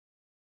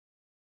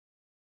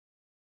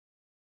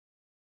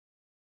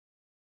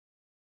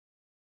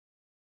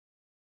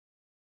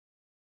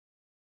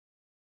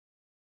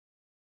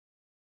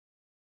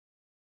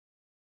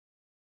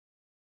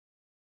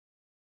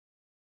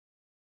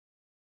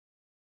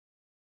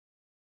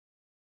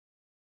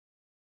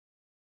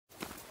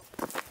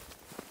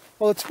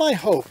Well, it's my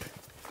hope,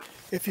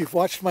 if you've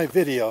watched my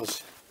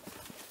videos,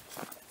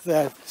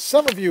 that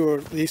some of you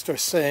at least are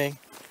saying,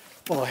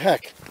 well,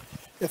 heck,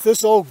 if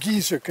this old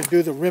geezer can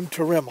do the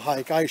rim-to-rim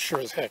hike, I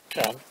sure as heck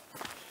can.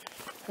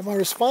 And my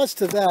response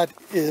to that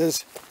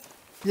is,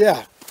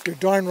 yeah, you're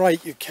darn right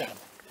you can.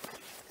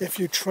 If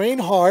you train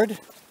hard,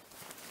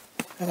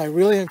 and I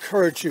really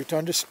encourage you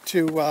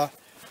to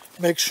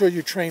make sure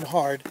you train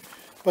hard,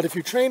 but if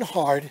you train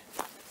hard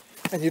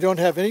and you don't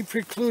have any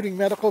precluding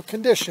medical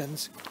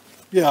conditions,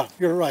 yeah,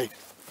 you're right.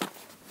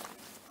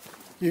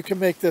 You can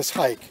make this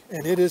hike,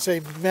 and it is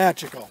a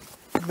magical,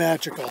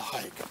 magical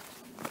hike.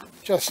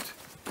 Just,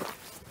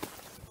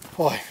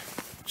 boy,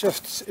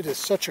 it is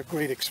such a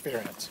great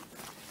experience.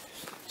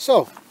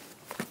 So,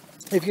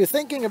 if you're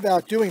thinking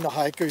about doing the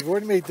hike, or you've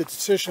already made the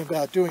decision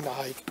about doing the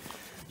hike,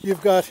 you've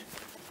got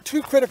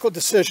two critical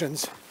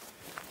decisions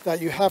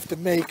that you have to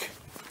make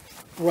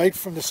right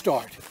from the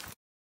start.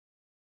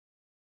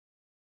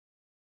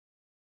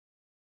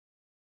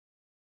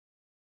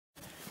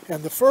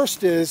 And the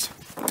first is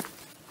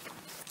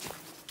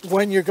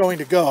when you're going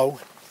to go.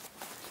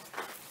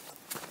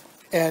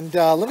 And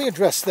let me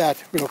address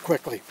that real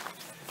quickly.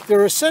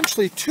 There are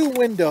essentially two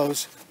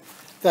windows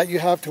that you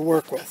have to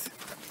work with.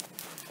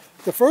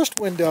 The first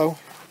window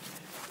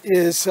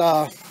is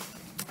the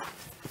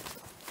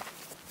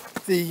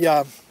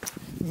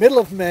middle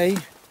of May,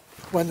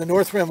 when the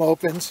North Rim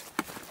opens,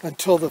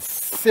 until the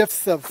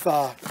 5th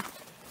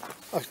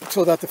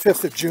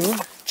of June,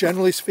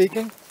 generally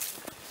speaking.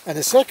 And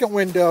the second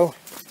window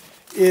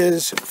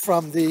is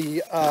from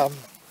the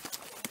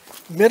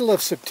middle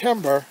of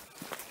September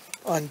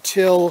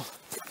until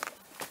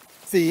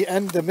the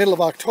middle of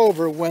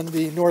October, when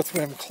the North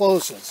Rim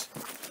closes.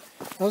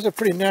 Those are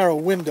pretty narrow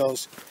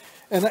windows.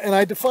 And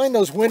I define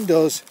those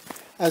windows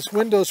as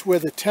windows where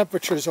the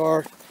temperatures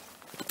are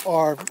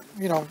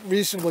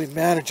reasonably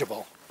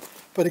manageable.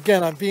 But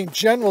again, I'm being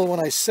general when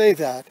I say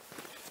that.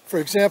 For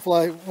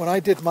example, when I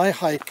did my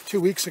hike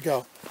 2 weeks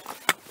ago,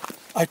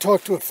 I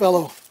talked to a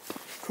fellow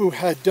who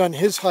had done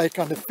his hike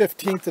on the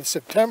 15th of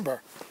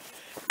September.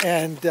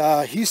 And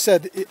he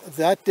said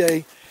that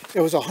day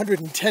it was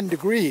 110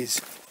 degrees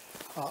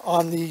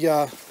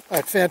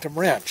at Phantom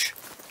Ranch.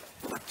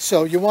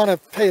 So you want to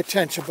pay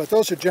attention, but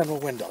those are general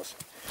windows.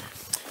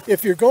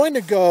 If you're going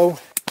to go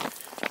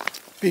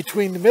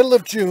between the middle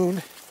of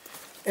June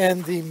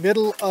and the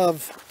middle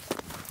of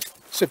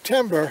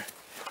September,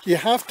 you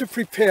have to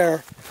prepare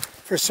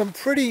for some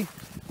pretty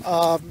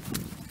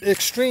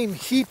extreme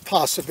heat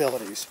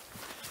possibilities.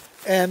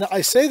 And I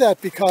say that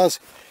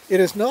because it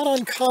is not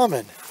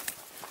uncommon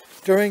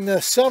during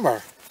the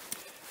summer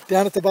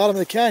down at the bottom of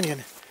the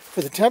canyon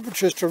for the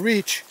temperatures to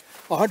reach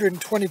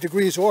 120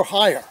 degrees or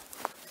higher.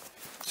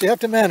 So you have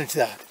to manage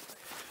that.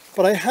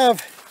 But I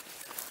have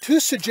two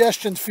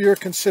suggestions for your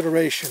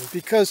consideration,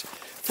 because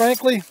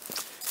frankly,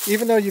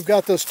 even though you've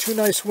got those two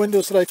nice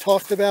windows that I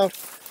talked about,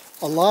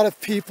 a lot of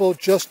people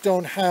just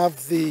don't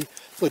have the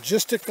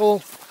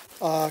logistical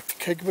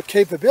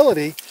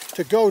capability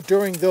to go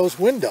during those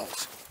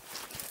windows,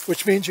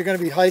 which means you're going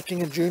to be hiking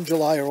in June,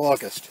 July, or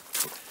August.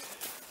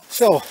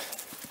 So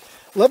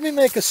let me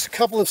make a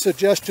couple of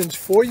suggestions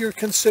for your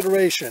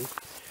consideration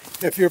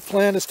if your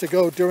plan is to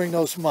go during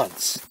those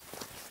months.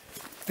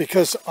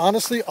 Because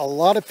honestly, a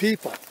lot of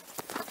people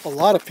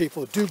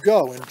do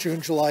go in June,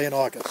 July, and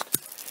August.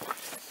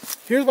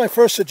 Here's my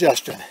first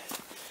suggestion.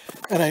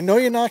 And I know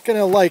you're not going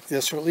to like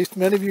this, or at least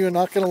many of you are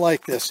not going to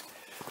like this,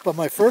 but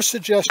my first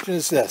suggestion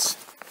is this.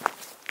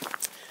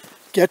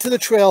 Get to the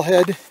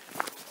trailhead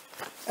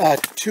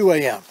at 2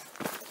 a.m.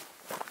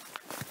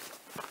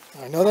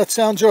 I know that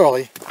sounds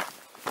early,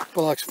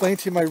 but I'll explain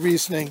to you my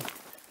reasoning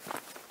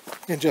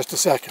in just a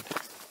second.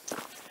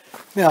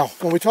 Now,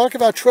 when we talk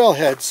about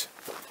trailheads,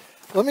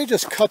 let me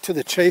just cut to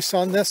the chase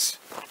on this.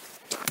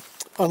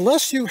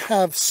 Unless you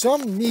have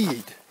some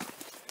need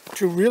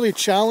to really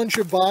challenge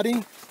your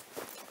body,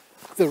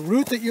 the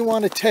route that you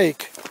want to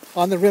take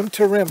on the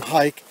rim-to-rim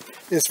hike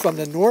is from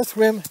the North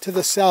Rim to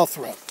the South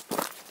Rim.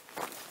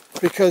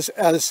 Because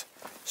as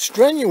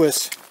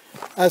strenuous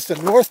as the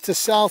north to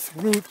south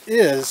route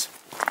is,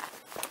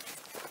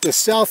 the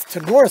south to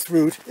north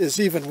route is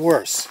even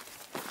worse.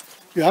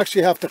 You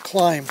actually have to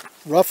climb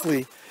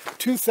roughly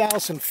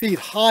 2,000 feet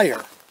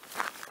higher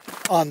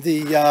on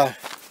the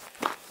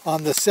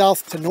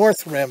south to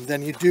north rim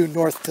than you do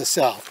north to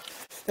south.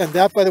 And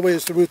that, by the way,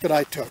 is the route that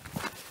I took,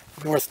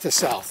 north to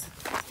south.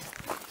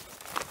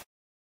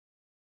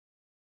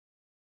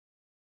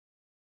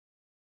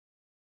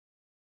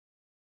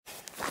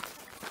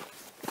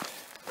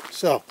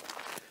 So,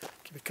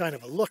 give you kind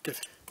of a look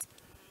at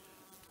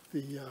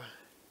the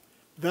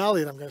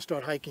valley that I'm going to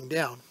start hiking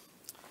down.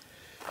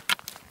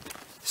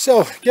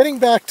 So, getting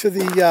back to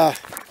the,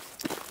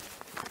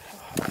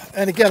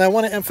 and again, I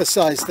want to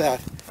emphasize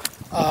that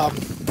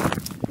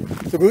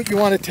the route you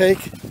want to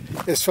take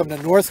is from the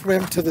North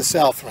Rim to the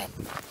South Rim.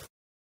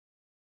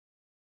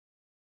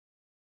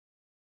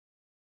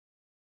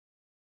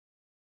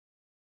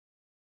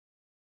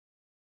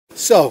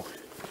 So,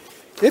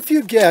 if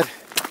you get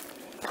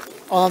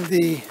on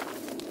the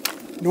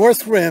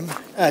North Rim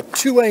at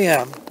 2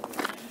 a.m.,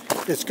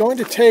 it's going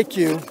to take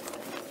you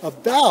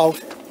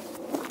about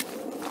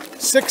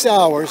 6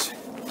 hours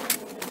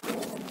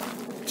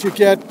to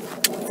get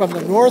from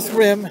the North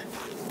Rim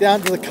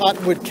down to the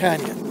Cottonwood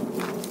Canyon.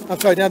 I'm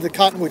sorry, down to the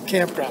Cottonwood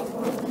Campground.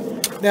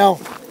 Now,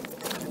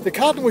 the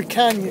Cottonwood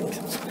Canyon,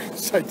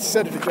 I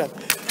said it again,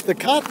 the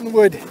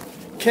Cottonwood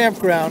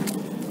Campground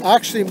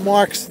actually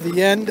marks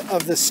the end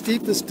of the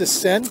steepest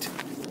descent,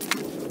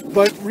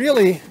 but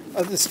really,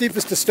 the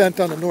steepest descent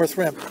on the North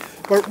Rim.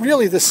 But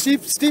really, the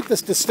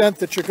steepest descent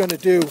that you're going to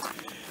do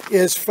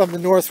is from the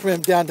North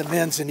Rim down to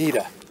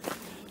Manzanita.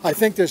 I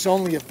think there's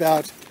only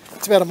about,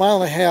 it's about 1.5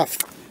 miles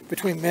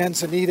between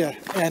Manzanita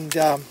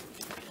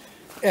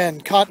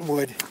and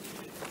Cottonwood,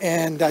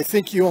 and I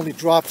think you only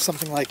drop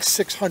something like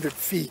 600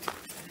 feet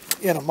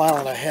in 1.5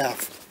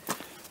 miles.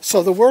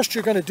 So the worst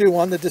you're going to do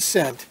on the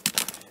descent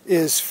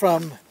is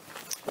from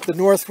the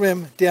North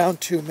Rim down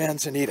to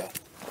Manzanita.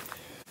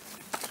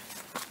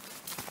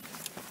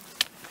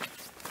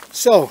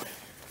 So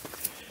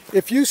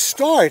if you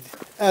start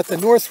at the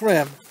North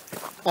Rim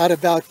at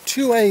about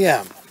 2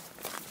 a.m.,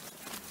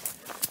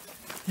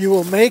 you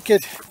will make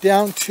it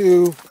down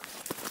to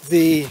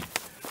the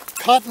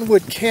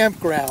Cottonwood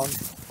Campground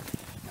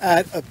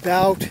at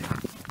about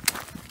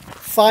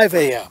 5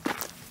 a.m.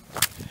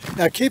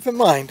 Now keep in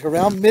mind,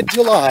 around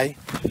mid-July,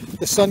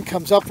 the sun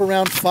comes up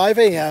around 5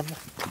 a.m.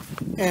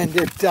 and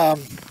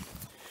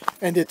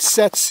it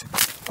sets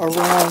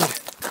around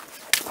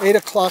 8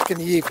 o'clock in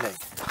the evening.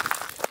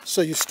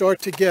 So you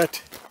start to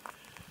get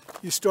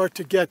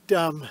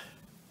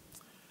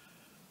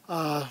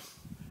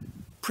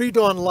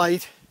pre-dawn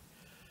light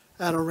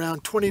at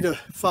around 20 to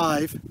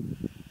 5,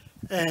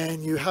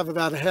 and you have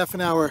about a half an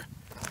hour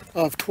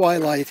of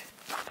twilight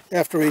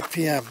after 8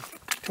 p.m.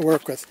 to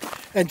work with.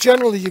 And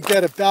generally you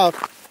get about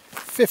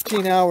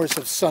 15 hours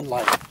of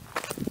sunlight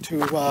to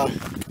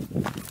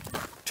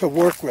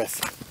work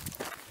with.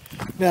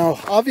 Now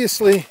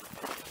obviously,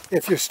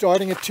 if you're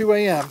starting at 2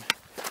 a.m.,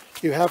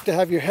 you have to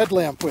have your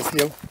headlamp with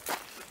you,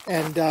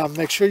 and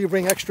make sure you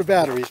bring extra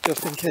batteries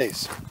just in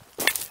case.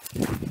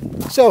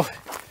 So,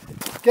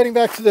 getting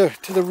back to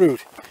the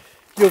route,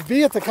 you'll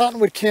be at the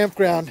Cottonwood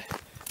Campground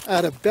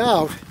at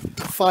about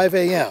 5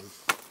 a.m.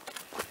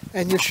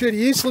 and you should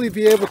easily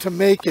be able to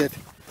make it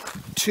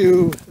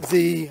to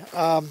the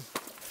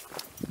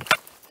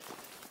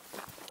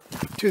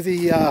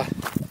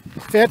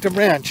Phantom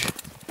Ranch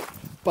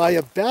by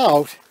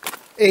about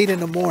 8 in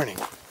the morning.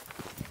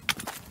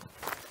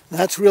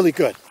 That's really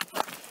good,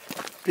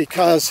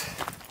 because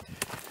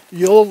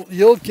you'll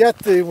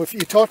get if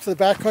you talk to the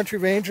backcountry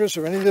rangers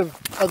or any of the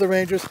other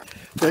rangers,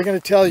 they're going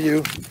to tell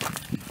you,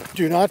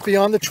 do not be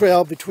on the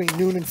trail between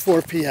noon and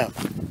 4 p.m.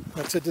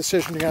 That's a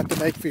decision you have to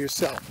make for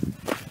yourself.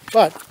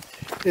 But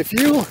if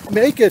you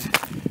make it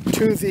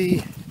to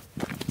the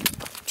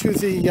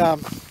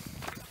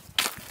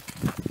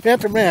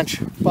Phantom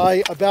Ranch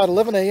by about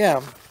 11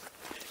 a.m.,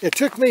 it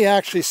took me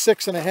actually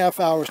 6.5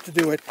 hours to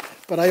do it,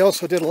 but I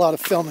also did a lot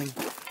of filming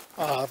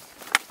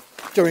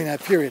during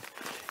that period.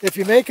 If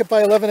you make it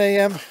by 11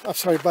 a.m., I'm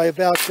sorry, by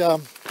about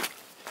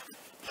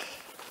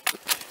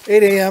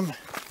 8 a.m.,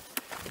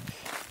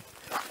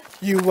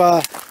 you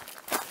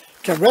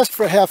can rest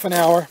for half an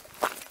hour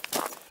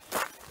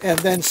and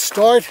then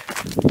start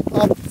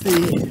up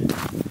the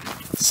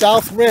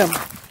south rim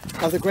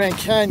of the Grand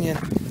Canyon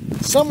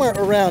somewhere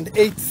around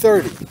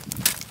 8:30,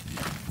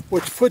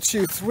 which puts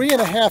you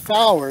 3.5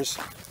 hours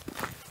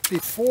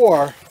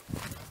before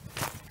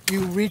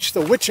you reach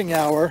the witching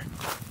hour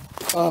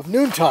of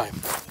noontime.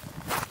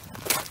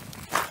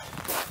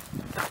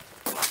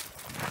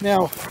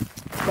 Now,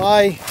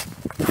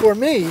 for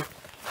me,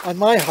 on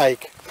my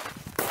hike,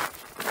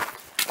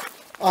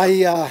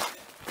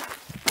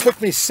 took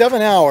me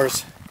 7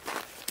 hours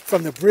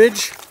from the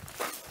bridge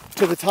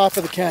to the top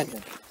of the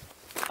canyon.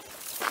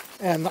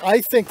 And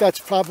I think that's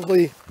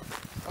probably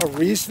a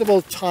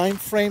reasonable time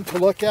frame to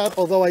look at,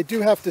 although I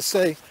do have to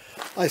say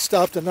I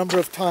stopped a number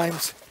of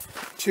times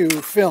to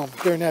film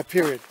during that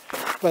period.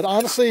 But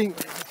honestly,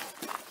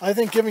 I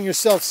think giving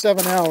yourself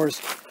 7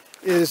 hours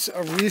is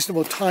a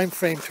reasonable time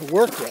frame to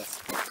work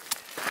with.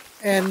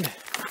 And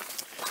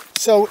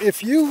so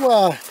if you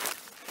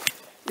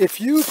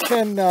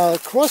can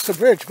cross the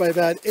bridge by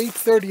about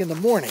 8:30 in the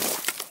morning,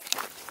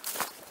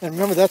 and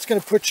remember that's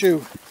going to put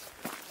you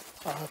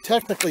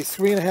technically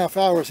 3.5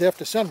 hours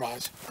after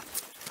sunrise,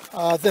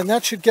 then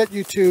that should get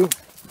you to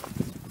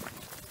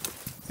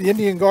the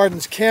Indian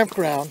Gardens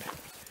campground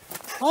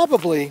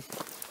probably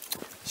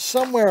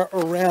somewhere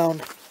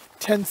around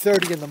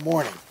 10:30 in the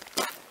morning.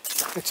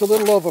 It's a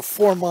little over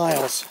 4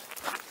 miles,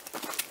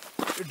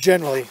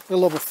 generally, a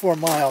little over 4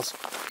 miles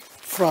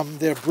from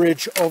their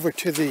bridge over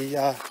to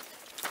the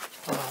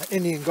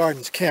Indian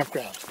Gardens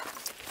campground.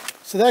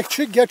 So that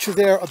should get you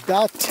there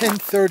about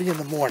 10:30 in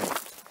the morning.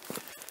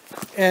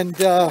 And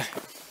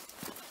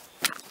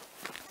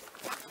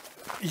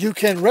you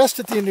can rest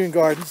at the Indian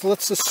Gardens.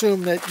 Let's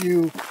assume that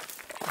you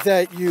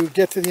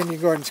get to the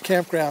Indian Gardens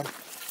campground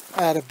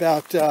at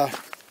about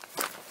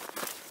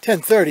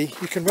 10:30.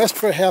 You can rest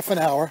for half an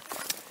hour.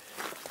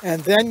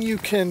 and then you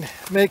can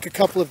make a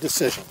couple of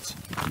decisions.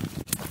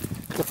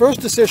 The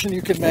first decision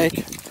you can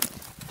make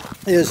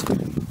is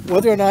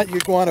whether or not you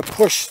want to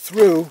push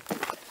through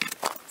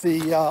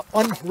the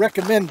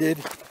unrecommended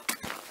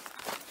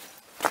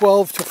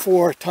 12 to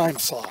 4 time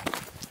slot.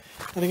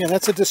 And again,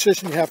 that's a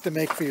decision you have to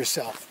make for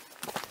yourself.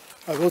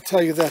 I will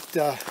tell you that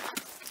a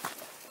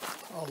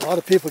lot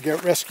of people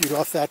get rescued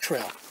off that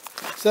trail.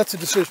 So that's a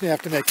decision you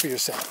have to make for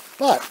yourself.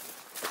 But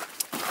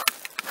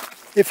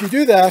if you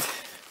do that,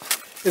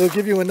 it'll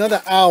give you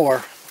another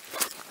hour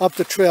up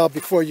the trail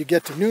before you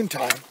get to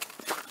noontime.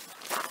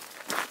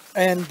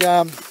 And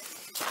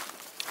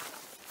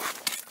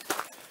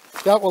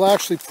that will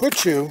actually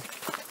put you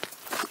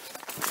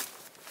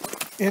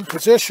in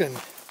position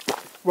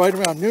right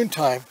around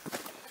noontime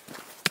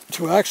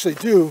to actually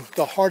do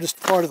the hardest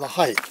part of the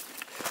hike.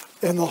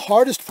 And the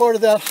hardest part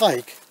of that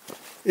hike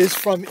is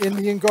from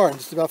Indian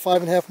Gardens. It's about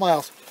 5.5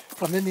 miles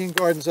from Indian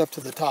Gardens up to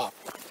the top.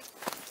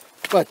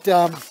 But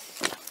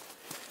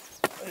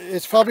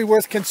it's probably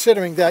worth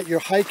considering that you're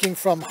hiking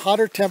from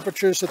hotter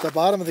temperatures at the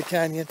bottom of the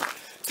canyon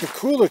to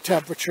cooler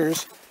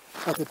temperatures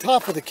at the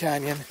top of the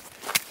canyon.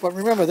 But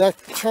remember, that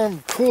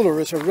term cooler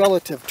is a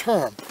relative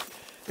term.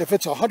 If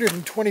it's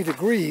 120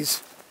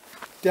 degrees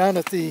down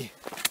at the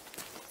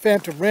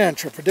Phantom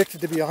Ranch, or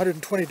predicted to be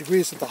 120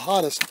 degrees at the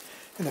hottest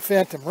in the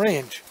Phantom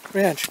Ranch,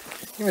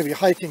 you may be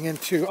hiking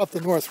up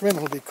the North Rim.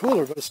 It'll be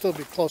cooler, but it'll still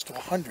be close to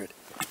 100.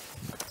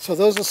 So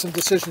those are some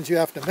decisions you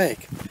have to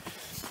make.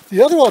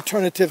 The other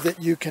alternative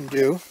that you can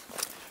do,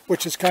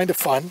 which is kind of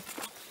fun,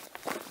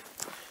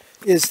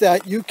 is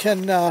that you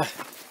can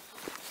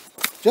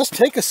just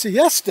take a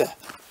siesta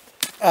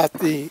at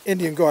the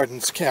Indian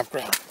Gardens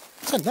campground.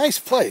 It's a nice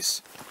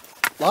place.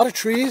 A lot of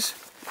trees,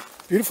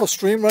 beautiful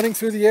stream running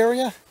through the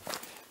area.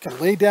 You can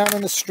lay down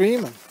in the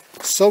stream and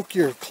soak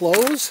your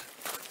clothes.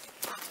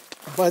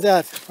 And by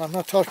that, I'm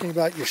not talking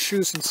about your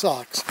shoes and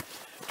socks.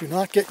 Do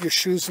not get your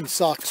shoes and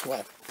socks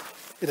wet.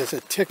 It is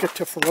a ticket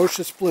to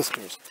ferocious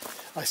blisters.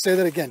 I say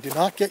that again, do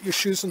not get your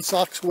shoes and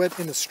socks wet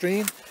in the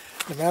stream.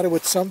 No matter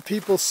what some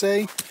people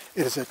say,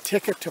 it is a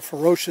ticket to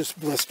ferocious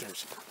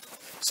blisters.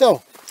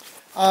 So,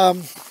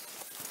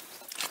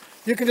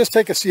 you can just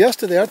take a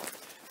siesta there,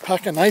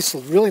 pack a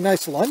really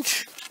nice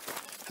lunch,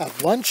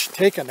 have lunch,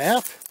 take a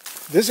nap,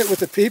 visit with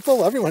the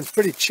people. Everyone's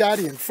pretty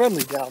chatty and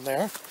friendly down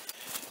there.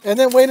 And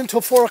then wait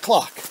until 4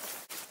 o'clock.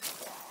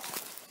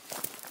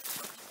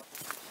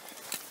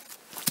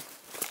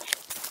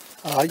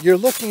 You're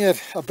looking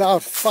at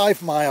about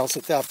 5 miles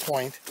at that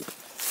point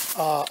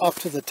up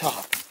to the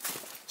top.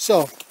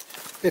 So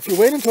if you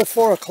wait until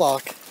 4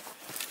 o'clock,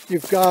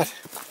 you've got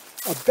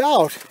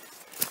about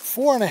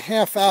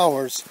 4.5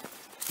 hours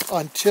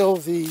until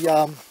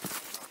the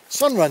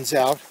sun runs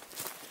out,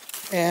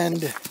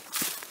 and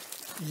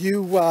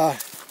you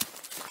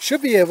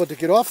should be able to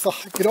get off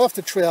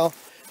the trail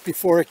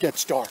before it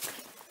gets dark,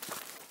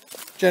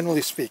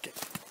 generally speaking.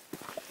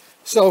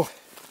 So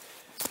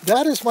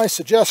that is my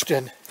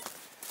suggestion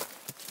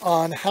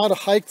on how to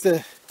hike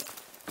the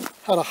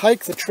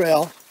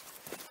trail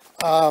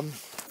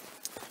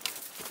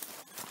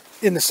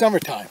in the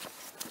summertime.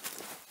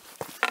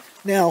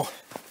 Now,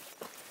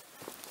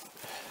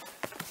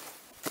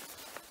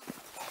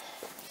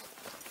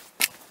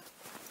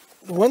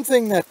 the one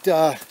thing that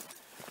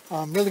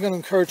I'm really going to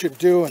encourage you to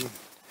do, and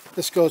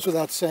this goes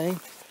without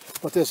saying,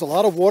 but there's a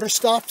lot of water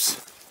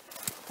stops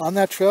on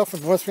that trail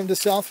from North Rim to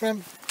South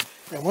Rim.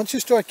 And once you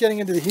start getting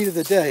into the heat of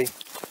the day,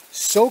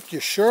 soak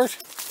your shirt,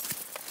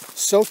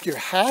 soak your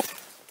hat,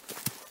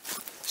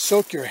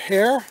 soak your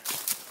hair,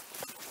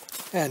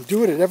 and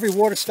do it at every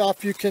water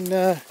stop you can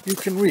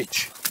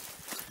reach.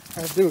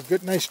 It'll do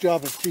a nice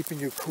job of keeping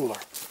you cooler.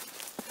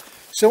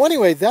 So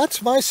anyway,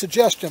 that's my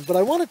suggestion, but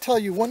I want to tell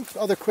you one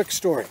other quick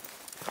story.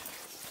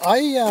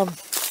 I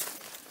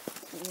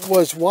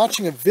was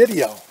watching a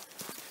video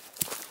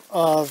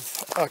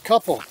of a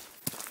couple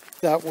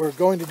that were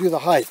going to do the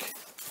hike,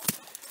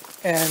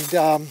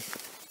 and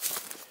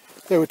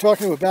they were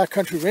talking to a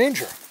backcountry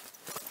ranger,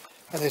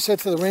 and they said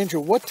to the ranger,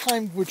 what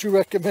time would you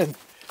recommend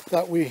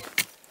that we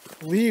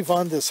leave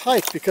on this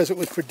hike, because it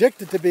was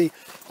predicted to be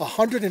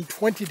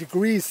 120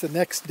 degrees the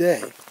next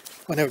day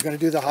when they were going to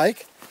do the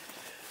hike.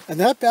 And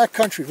that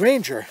backcountry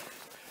ranger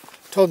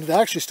told them to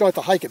actually start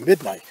the hike at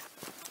midnight.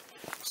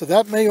 So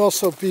that may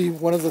also be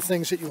one of the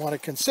things that you want to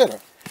consider.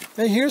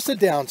 Now here's the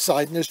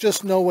downside, and there's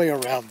just no way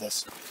around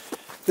this.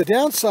 The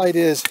downside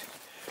is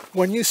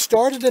when you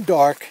start in the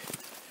dark,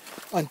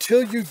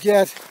 until you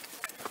get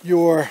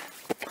your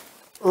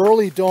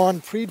early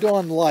dawn,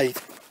 pre-dawn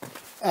light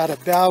at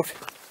about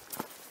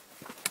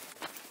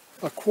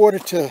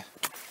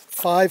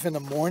 4:45 in the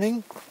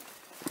morning,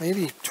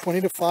 maybe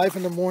 20 to 5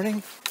 in the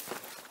morning,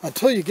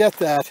 until you get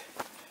that,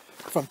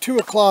 from 2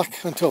 o'clock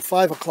until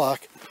 5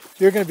 o'clock,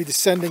 you're going to be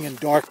descending in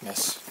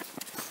darkness.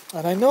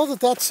 And I know that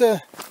that's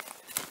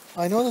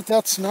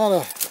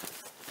not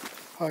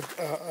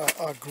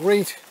a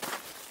great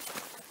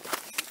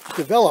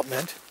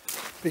development,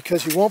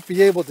 because you won't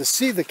be able to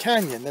see the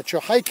canyon that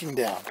you're hiking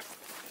down.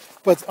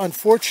 But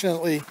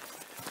unfortunately,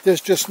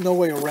 there's just no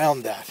way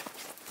around that.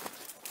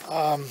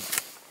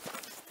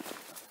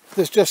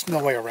 There's just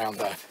no way around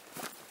that.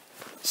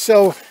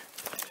 So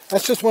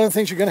that's just one of the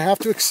things you're going to have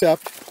to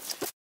accept.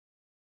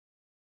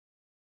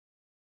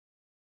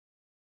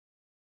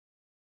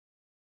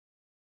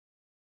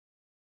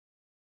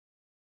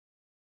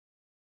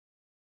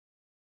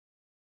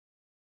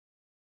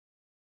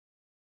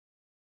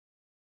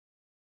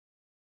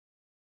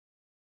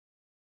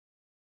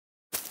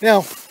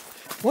 Now,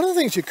 one of the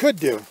things you could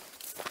do,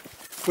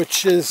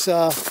 which is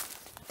really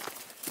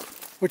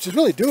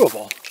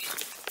doable,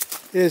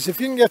 is if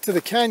you can get to the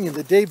canyon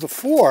the day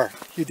before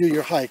you do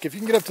your hike, if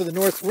you can get up to the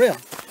North Rim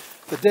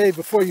the day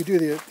before you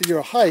do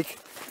your hike,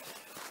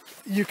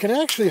 you can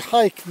actually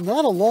hike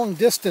not a long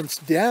distance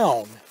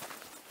down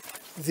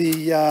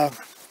the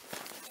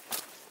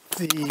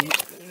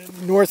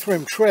North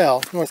Rim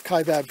Trail, North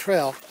Kaibab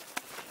Trail,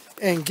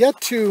 and get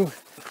to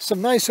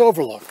some nice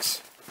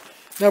overlooks.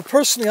 Now,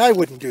 personally, I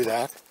wouldn't do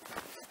that,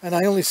 and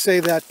I only say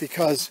that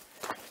because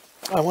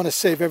I want to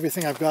save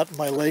everything I've got in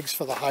my legs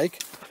for the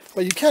hike.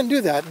 But you can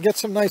do that and get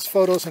some nice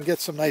photos and get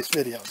some nice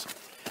videos.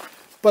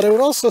 But I would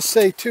also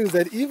say, too,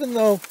 that even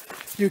though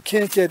you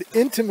can't get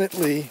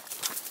intimately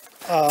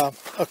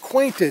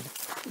acquainted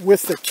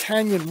with the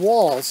canyon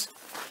walls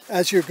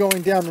as you're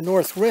going down the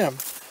North Rim,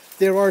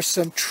 there are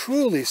some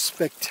truly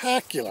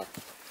spectacular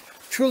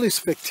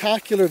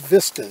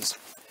vistas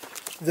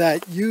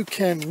that you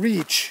can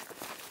reach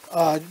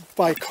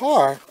by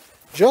car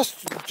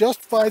just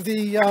by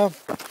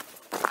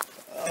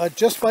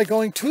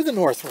going to the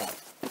North Rim.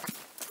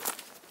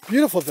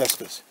 Beautiful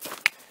vistas.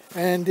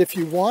 And if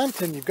you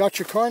want, and you've got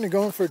your car and you're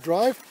going for a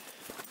drive,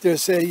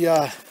 there's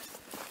a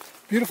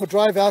beautiful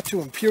drive out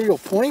to Imperial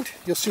Point.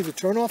 You'll see the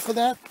turnoff for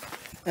that.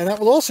 And that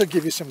will also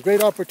give you some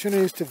great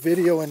opportunities to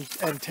video and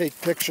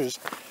take pictures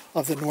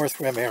of the North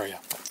Rim area.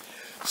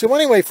 So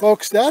anyway,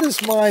 folks, that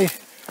is my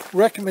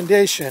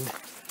recommendation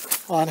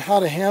on how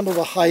to handle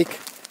the hike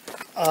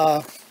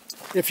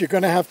if you're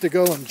going to have to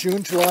go in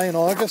June, July, and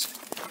August.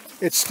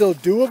 It's still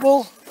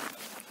doable.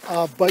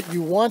 But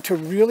you want to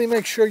really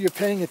make sure you're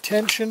paying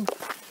attention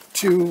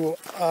to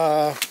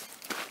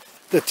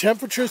the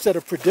temperatures that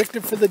are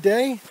predicted for the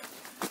day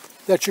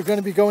that you're going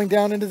to be going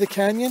down into the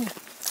canyon.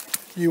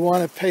 You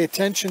want to pay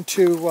attention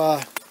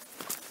to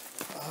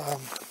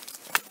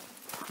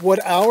what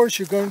hours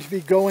you're going to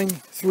be going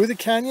through the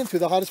canyon, through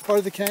the hottest part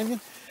of the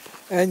canyon.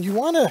 And you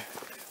want to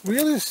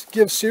really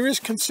give serious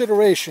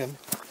consideration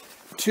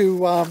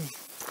to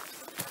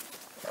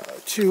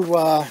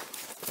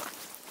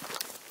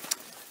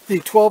the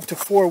 12 to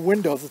 4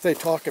 window that they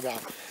talk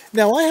about.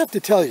 Now, I have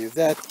to tell you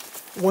that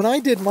when I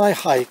did my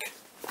hike,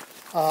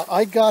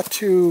 I got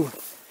to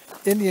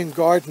Indian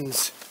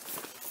Gardens,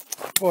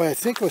 boy, I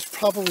think it was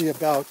probably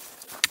about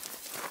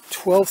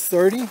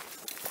 12:30,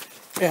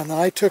 and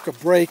I took a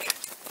break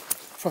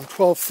from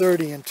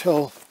 12:30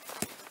 until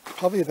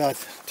probably about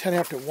 10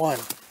 after 1.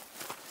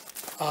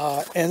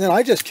 And then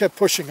I just kept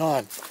pushing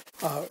on.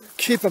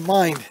 Keep in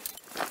mind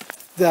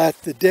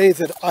that the day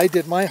that I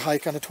did my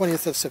hike on the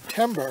 20th of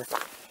September,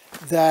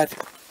 that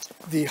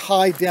the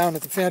high down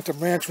at the Phantom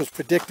Ranch was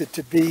predicted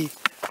to be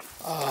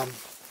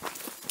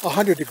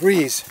 100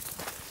 degrees.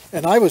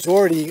 And I was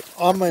already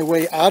on my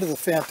way out of the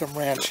Phantom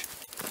Ranch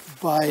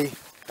by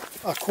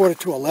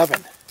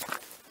 11:15.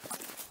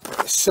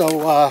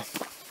 So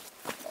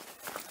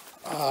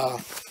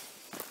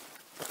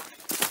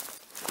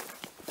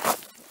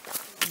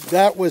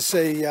that was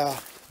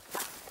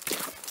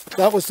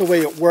the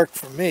way it worked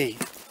for me.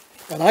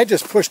 And I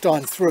just pushed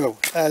on through,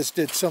 as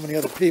did so many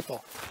other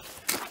people.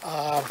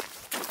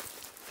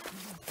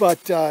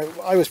 But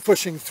I was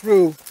pushing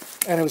through,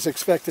 and it was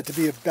expected to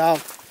be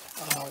about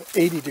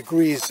 80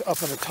 degrees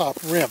up on the top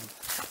rim.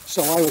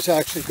 So I was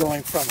actually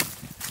going from,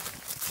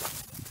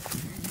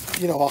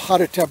 a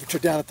hotter temperature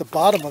down at the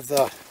bottom of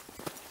the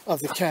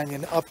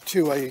canyon up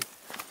to a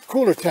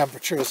cooler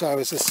temperature as I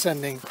was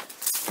ascending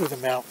through the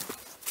mountain.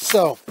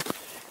 So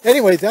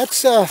anyway, that's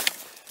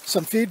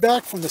some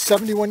feedback from the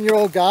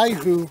 71-year-old guy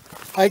who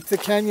hiked the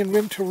canyon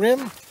rim to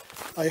rim.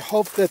 I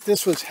hope that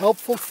this was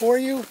helpful for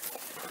you.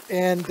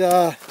 And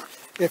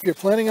if you're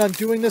planning on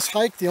doing this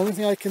hike, the only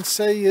thing I can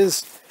say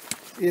is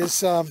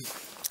it's a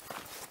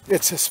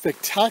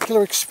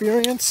spectacular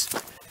experience.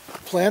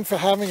 Plan for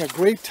having a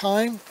great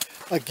time.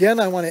 Again,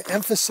 I want to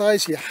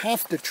emphasize you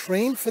have to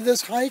train for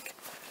this hike.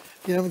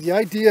 The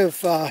idea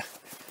of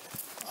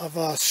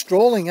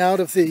strolling out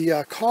of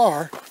the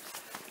car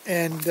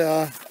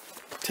and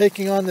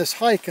taking on this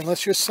hike,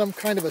 unless you're some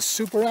kind of a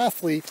super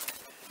athlete,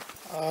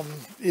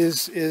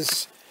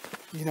 is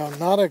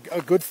not a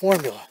good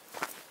formula.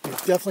 You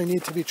definitely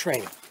need to be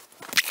training.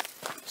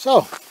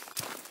 So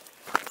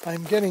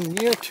I'm getting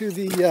near to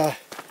the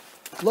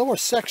lower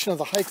section of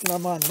the hike that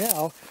I'm on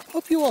now.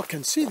 Hope you all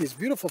can see these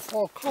beautiful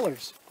fall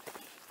colors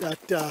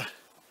that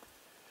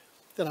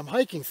I'm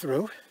hiking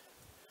through.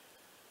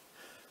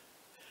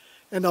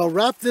 And I'll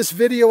wrap this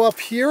video up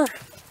here,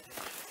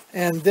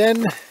 and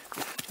then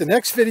the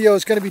next video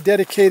is going to be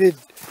dedicated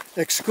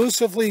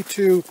exclusively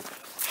to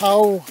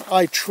how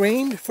I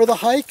trained for the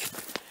hike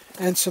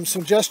and some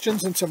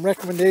suggestions and some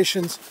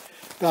recommendations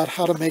about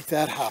how to make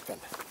that happen.